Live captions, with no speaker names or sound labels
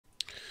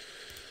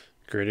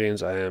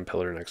Greetings, I am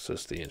Pillar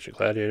Nexus, the Ancient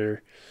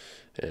Gladiator,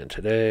 and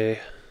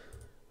today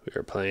we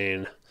are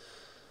playing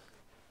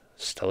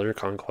Stellar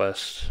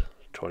Conquest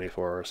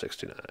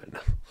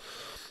 2469.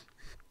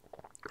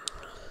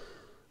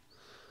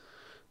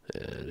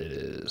 And it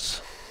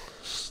is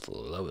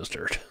slow as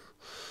dirt,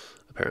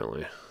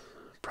 apparently.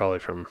 Probably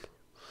from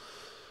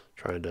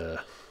trying to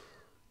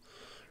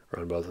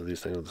run both of these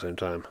things at the same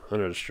time.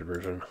 Unregistered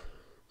version,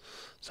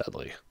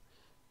 sadly.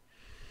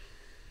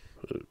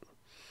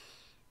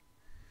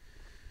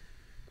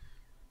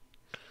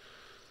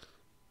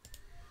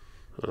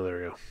 Oh, there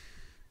we go.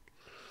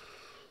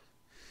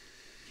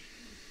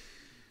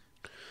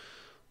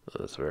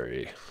 That's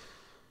very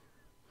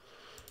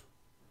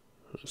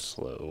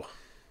slow.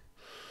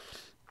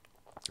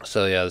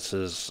 So yeah, this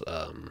is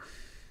a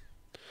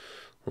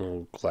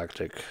little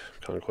galactic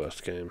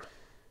conquest game.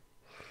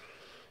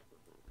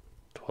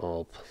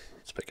 12.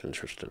 Let's make it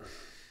interesting.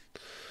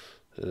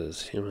 It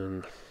is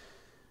human.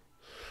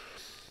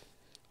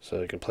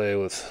 So you can play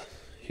with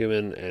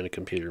human and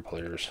computer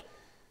players.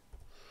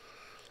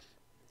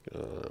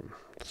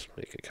 Let's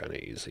make it kind of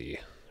easy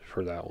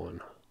for that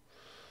one.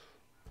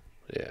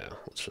 Yeah,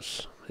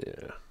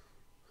 yeah.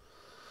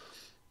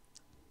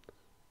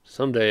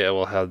 Someday I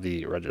will have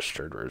the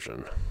registered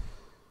version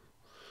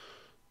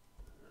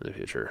in the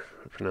future.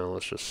 For now,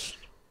 let's just...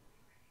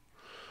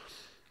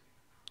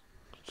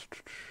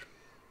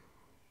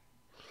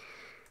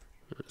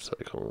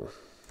 cycle.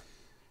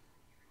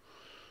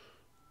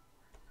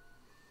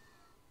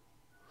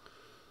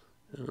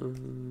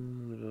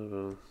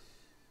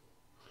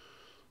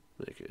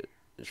 Make it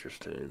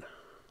interesting.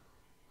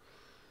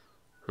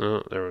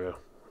 Oh, there we go.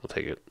 We'll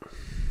take it.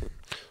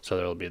 So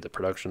there will be the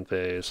production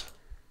phase.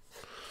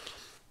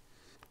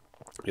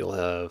 You'll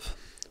have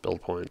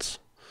build points.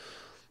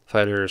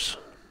 Fighters,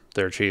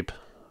 they're cheap.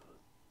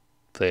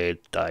 They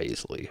die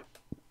easily.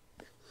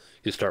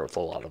 You start with a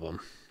lot of them.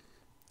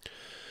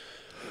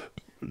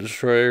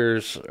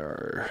 Destroyers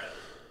are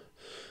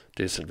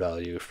decent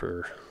value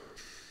for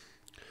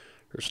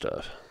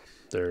stuff.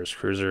 There's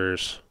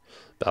cruisers,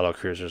 battle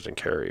cruisers, and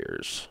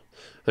carriers.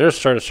 There's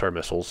star-to-star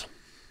missiles.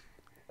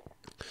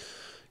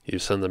 You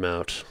send them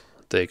out,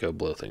 they go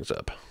blow things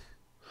up.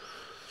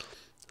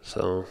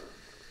 So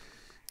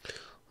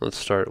let's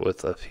start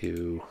with a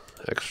few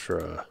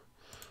extra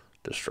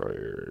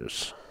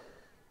destroyers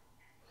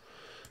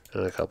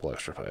and a couple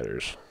extra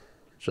fighters,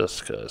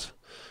 just because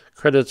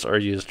credits are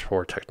used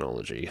for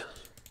technology,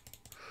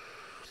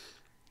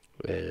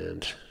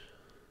 and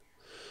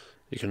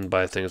you can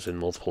buy things in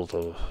multiples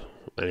of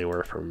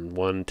anywhere from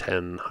 1,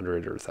 10,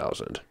 100, or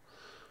 1,000.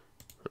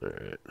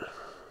 Alright.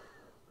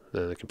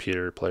 Then the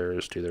computer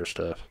players do their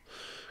stuff.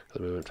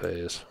 The movement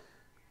phase.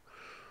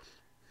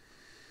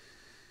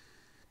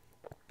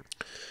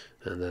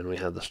 And then we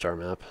have the star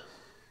map.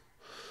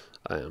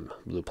 I am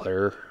blue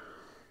player.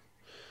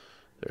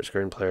 There's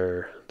green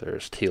player.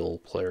 There's teal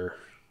player.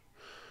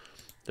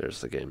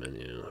 There's the game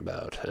menu.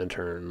 About,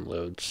 enter, and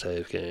load,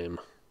 save game.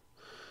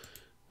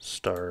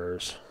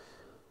 Stars.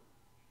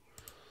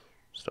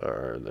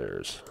 Star,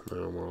 there's my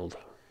own world.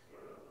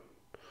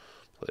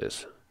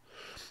 Place.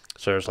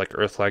 So there's like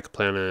Earth-like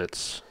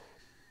planets.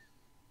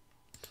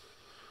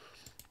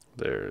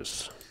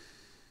 There's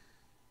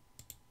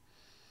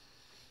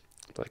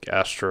like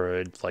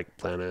asteroid-like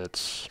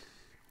planets.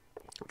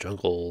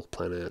 Jungle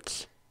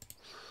planets.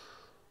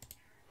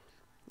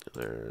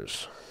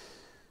 There's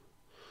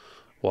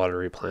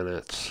watery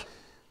planets.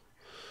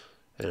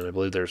 And I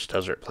believe there's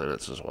desert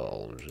planets as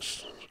well. I'm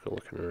just go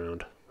looking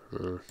around.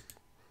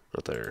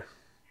 Not there.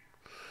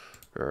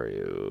 Where are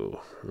you?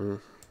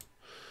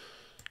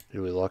 Did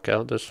we luck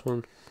out this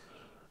one?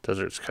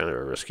 Desert's kind of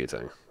a risky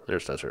thing.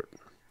 There's desert.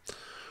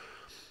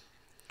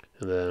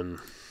 And then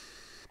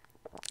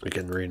we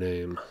can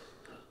rename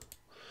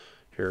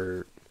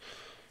your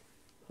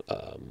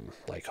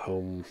like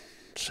home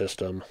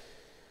system.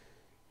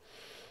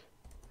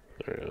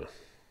 There we go.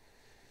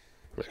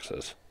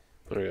 Access.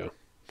 There we go.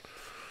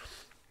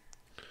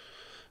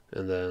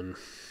 And then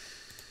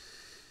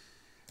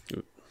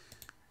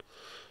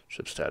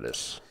ship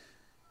status.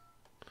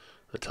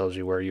 It tells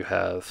you where you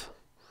have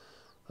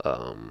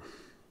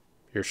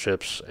your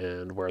ships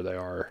and where they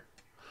are,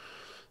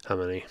 how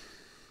many.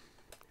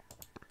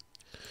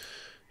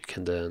 You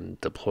can then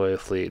deploy a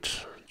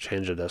fleet,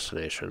 change a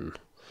destination,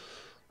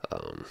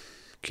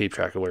 keep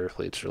track of where your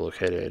fleets are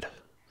located.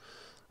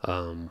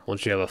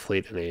 Once you have a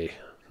fleet in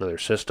another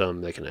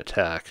system, they can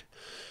attack.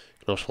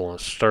 You can also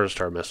launch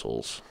star-to-star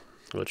missiles,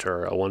 which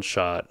are a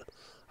one-shot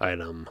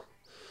item,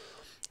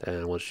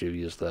 and once you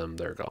use them,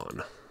 they're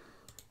gone.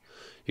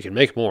 You can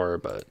make more,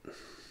 but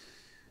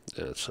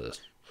it's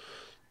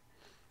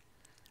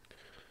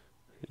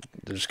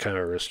there's kind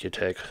of a risk you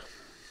take.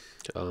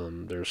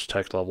 There's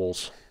tech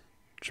levels,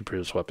 which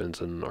improves weapons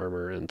and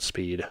armor and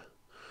speed.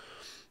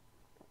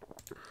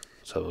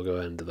 So we'll go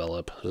ahead and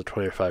develop. There's a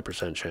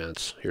 25%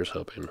 chance. Here's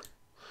hoping.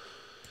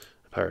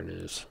 Pirate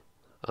news.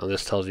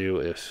 This tells you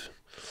if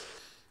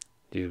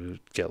you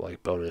get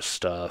like bonus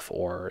stuff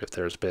or if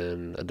there's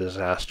been a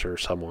disaster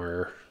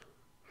somewhere.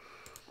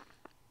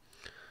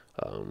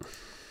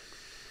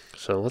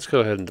 So let's go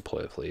ahead and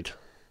deploy a fleet.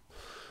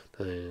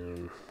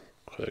 And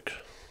the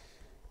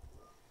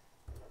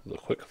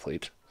quick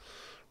fleet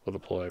will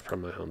deploy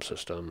from my home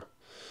system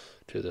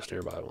to this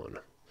nearby one.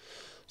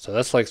 So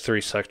that's like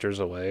 3 sectors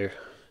away.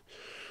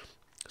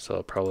 So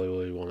I'll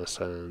probably want to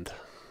send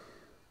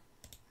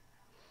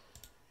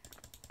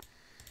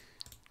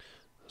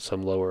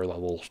some lower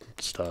level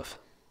stuff.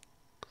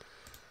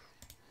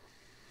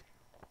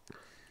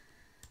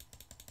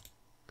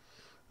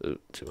 Ooh,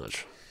 too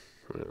much.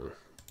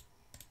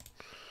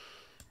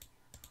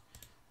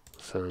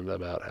 Send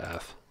about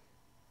half.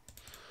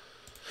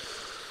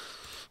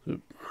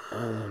 Oop. I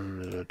don't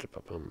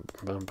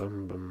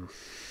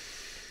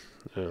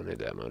need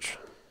that much.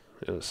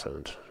 It'll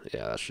send.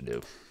 Yeah, that should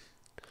do.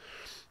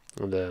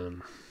 And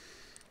then,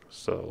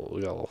 so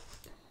we got a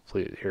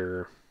fleet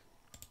here.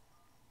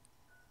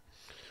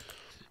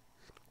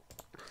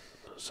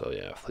 So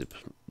yeah, fleet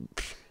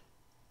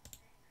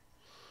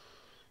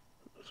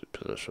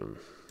position.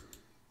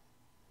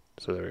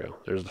 So there we go.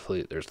 There's the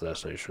fleet. There's the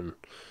destination.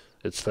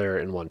 It's there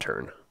in 1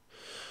 turn.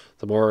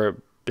 The more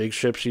big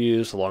ships you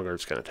use, the longer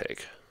it's going to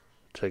take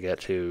to get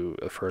to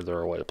a further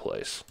away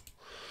place.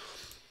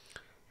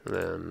 And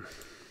then,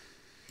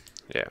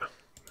 yeah,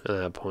 at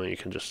that point you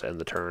can just end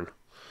the turn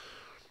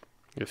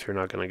if you're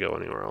not going to go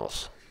anywhere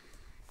else.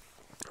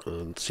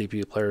 And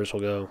CPU players will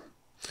go,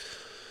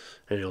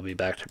 and you'll be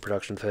back to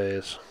production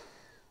phase.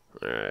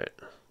 Alright.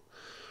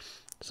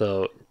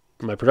 So,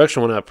 my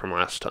production went up from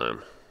last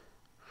time.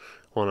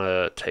 I want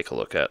to take a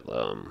look at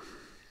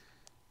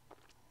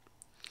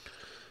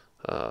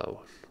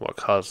what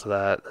caused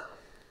that.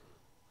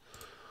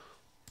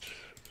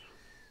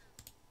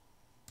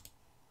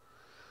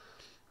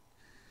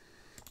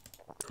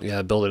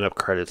 Yeah, building up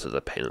credits is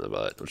a pain in the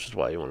butt, which is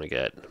why you want to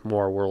get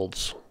more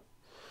worlds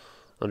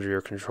under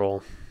your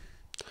control.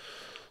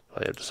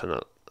 I have to send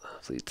out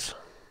fleets.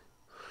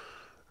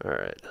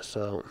 Alright,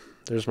 so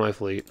there's my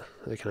fleet.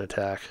 They can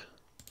attack,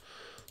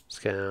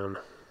 scan.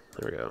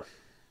 There we go.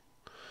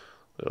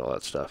 Look at all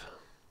that stuff.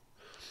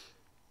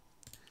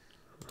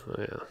 Oh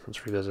yeah,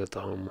 let's revisit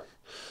the home.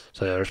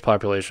 So yeah, there's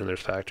population, there's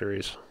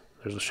factories,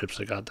 there's the ships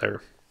they got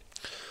there.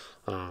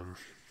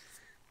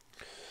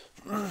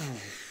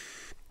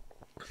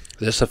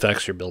 This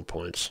affects your build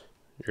points.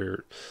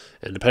 And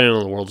depending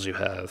on the worlds you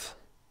have,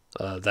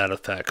 that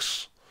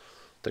affects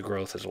the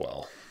growth as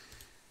well.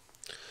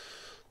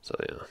 So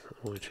yeah,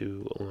 I'm going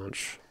to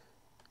launch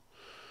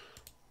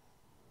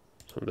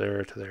from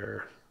there to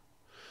there.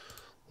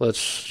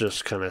 Let's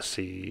just kind of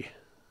see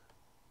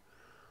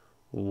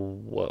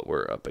what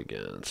we're up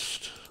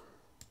against.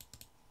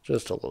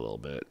 Just a little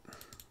bit.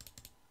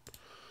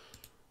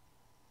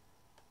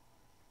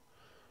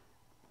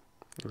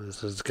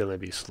 This is going to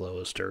be slow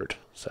as dirt,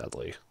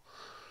 sadly.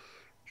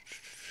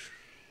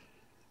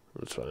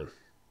 That's fine.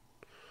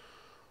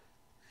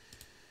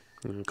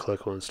 And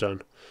click when it's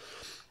done.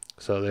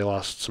 So they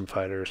lost some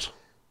fighters.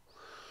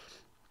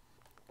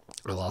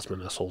 I lost my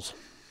missiles.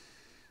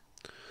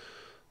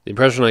 The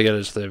impression I get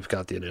is they've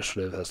got the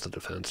initiative as the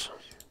defense.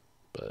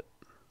 But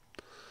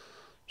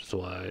that's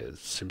why it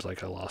seems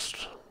like I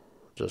lost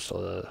just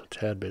a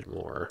tad bit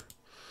more.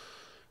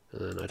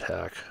 And then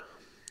attack,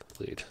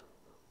 fleet,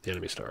 the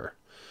enemy star.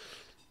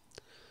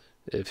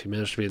 If you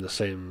manage to be in the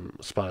same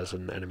spot as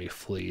an enemy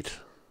fleet,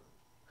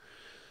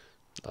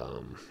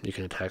 you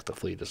can attack the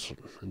fleet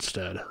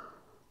instead.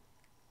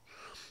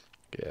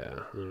 Yeah,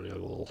 and we have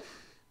a little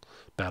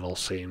battle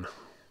scene.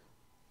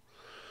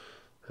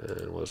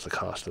 And what's the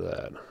cost of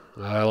that?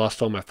 I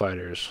lost all my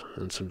fighters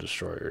and some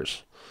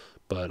destroyers,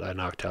 but I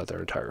knocked out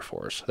their entire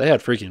force. They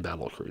had freaking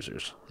battle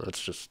cruisers.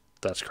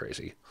 That's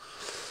crazy.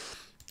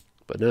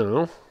 But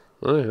now,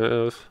 I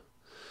have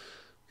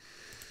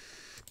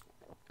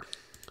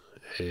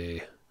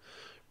a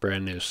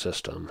brand new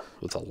system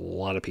with a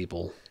lot of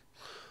people.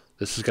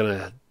 This is going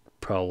to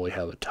probably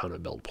have a ton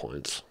of build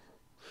points,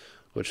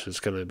 which is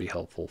going to be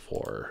helpful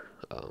for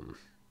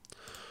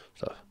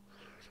stuff.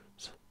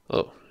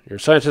 Oh, your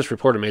scientists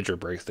report a major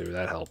breakthrough.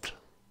 That helped.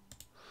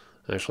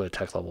 Actually,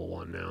 tech level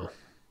 1 now.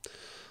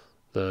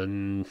 The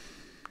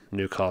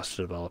new cost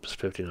to develop is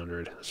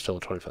 1,500. Still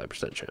a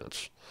 25%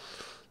 chance.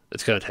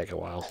 It's going to take a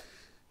while.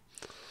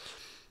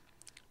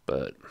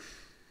 But,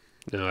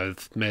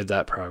 I've made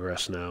that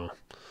progress now.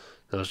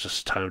 Now it's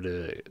just time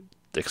to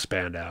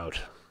expand out.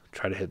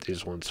 Try to hit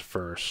these ones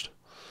first.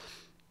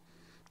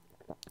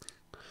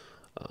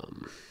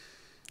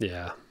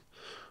 Yeah.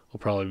 We'll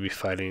probably be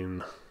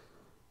fighting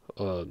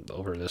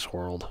over this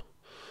world.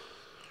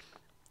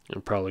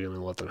 I'm probably going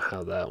to let them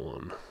have that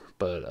one.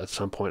 But at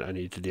some point I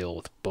need to deal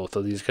with both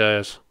of these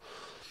guys.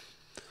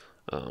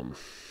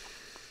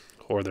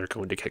 Or they're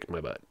going to kick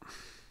my butt.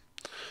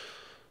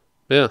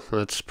 Yeah,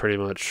 that's pretty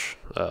much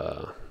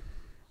the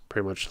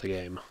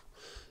game.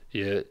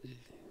 You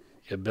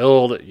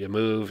build, you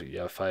move,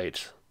 you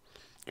fight,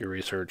 you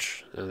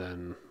research, and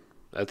then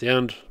at the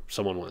end,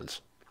 someone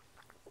wins.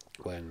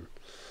 When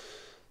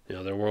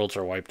their worlds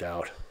are wiped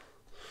out.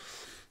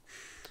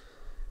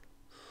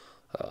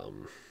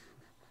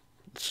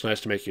 It's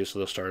nice to make use of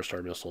those Star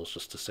missiles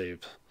just to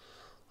save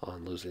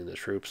on losing the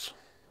troops.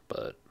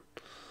 But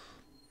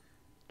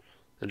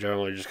in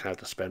general, you just kind of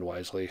have to spend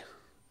wisely.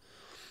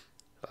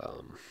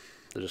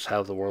 To just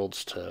have the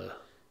worlds to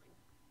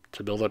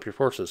build up your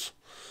forces.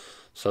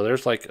 So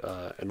there's like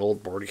an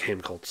old board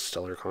game called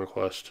Stellar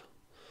Conquest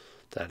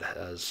that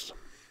has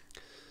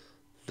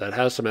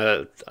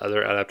some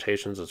other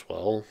adaptations as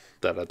well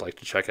that I'd like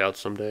to check out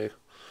someday.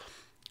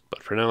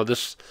 But for now,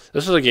 this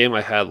is a game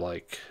I had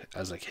like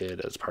as a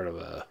kid as part of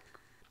a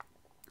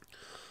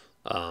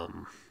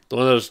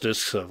one of those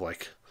discs of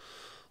like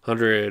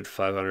 100,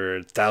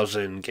 500,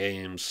 1,000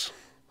 games,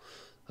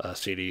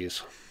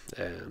 CDs,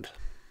 and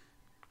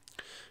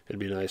it'd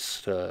be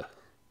nice to.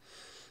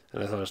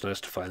 And I thought it was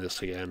nice to find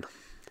this again.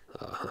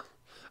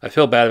 I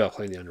feel bad about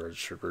playing the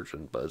unregistered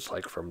version, but it's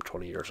like from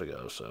 20 years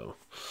ago, so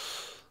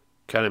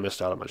kind of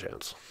missed out on my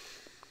chance.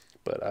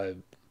 But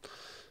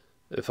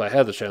if I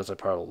had the chance, I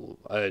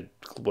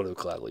would have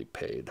gladly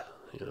paid.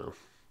 You know,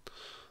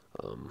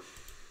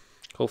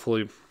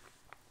 hopefully,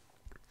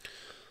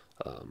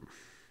 you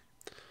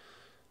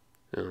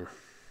know,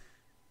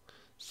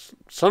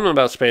 something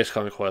about Space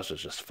Conquest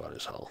is just fun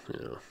as hell. You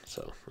know,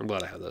 so I'm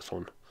glad I had this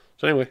one.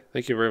 So anyway,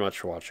 thank you very much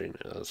for watching.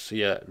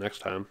 See ya next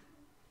time.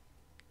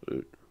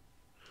 Where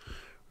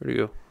do you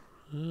go?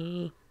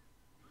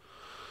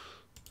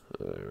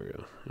 There we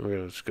go. We're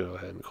gonna just go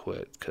ahead and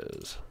quit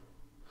because,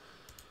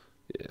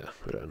 yeah,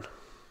 we're done.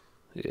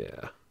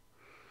 Yeah,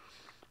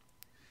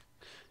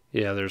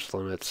 there's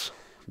limits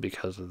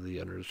because of the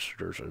unregistered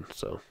version.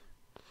 So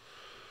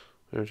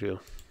there you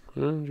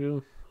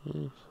go.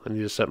 I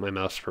need to set my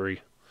mouse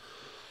free.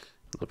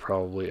 I'll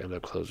probably end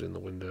up closing the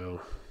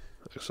window.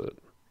 Exit.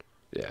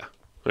 Yeah,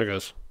 there it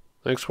goes.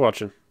 Thanks for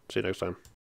watching. See you next time.